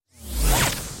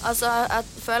Altså, jeg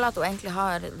føler at hun egentlig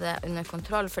har det under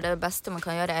kontroll, for det beste man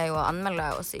kan gjøre jo å anmelde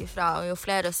og si ifra, og jo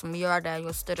flere som gjør det,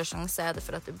 jo større sjanse det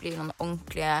for at det blir noen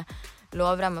ordentlige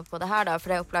lovremmer på det her da,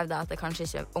 for jeg opplevde at det kanskje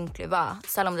ikke ordentlig var.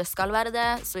 Selv om det skal være det,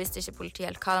 så visste ikke politiet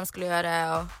helt hva de skulle gjøre,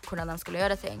 og hvordan de skulle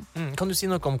gjøre ting. Kan du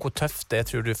si noe om hvor tøft det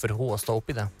tror du for henne å stå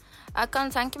opp i det? Jeg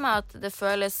kan tenke meg at det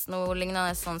føles noe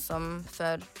lignende sånn som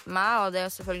for meg, og det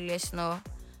jo selvfølgelig ikke noe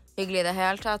hyggelig i det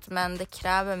hele tatt, men det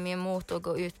krever mye mot å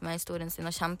gå ut med historien sin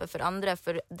og kjempe for andre,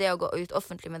 for det å gå ut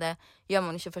offentlig med det gjør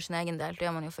man ikke for sin egen del, det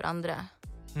gjør man jo for andre.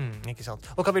 Ikke sant.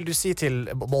 Og hva vil du si til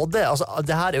både, altså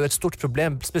det her jo et stort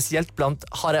problem, spesielt blant,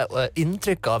 har jeg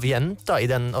inntrykk av jenter i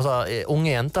den, altså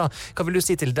unge jenter, hva vil du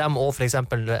si til dem og for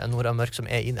eksempel Nora Mørk som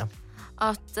i det?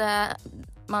 At det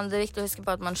er viktig å huske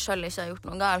på at man selv ikke har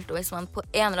gjort noe galt, og hvis man på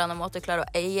en eller annen måte klarer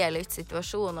å eie litt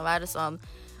situasjonen og være sånn,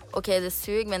 ok, det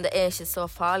suger, men det er ikke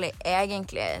så farlig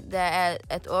egentlig, det er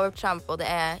et overtramp og det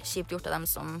er kjipt gjort av dem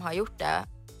som har gjort det,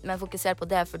 men fokuser på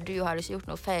det, for du har ikke gjort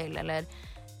noe feil, eller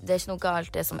det er ikke noe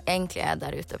galt det som egentlig er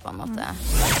der ute på en måte.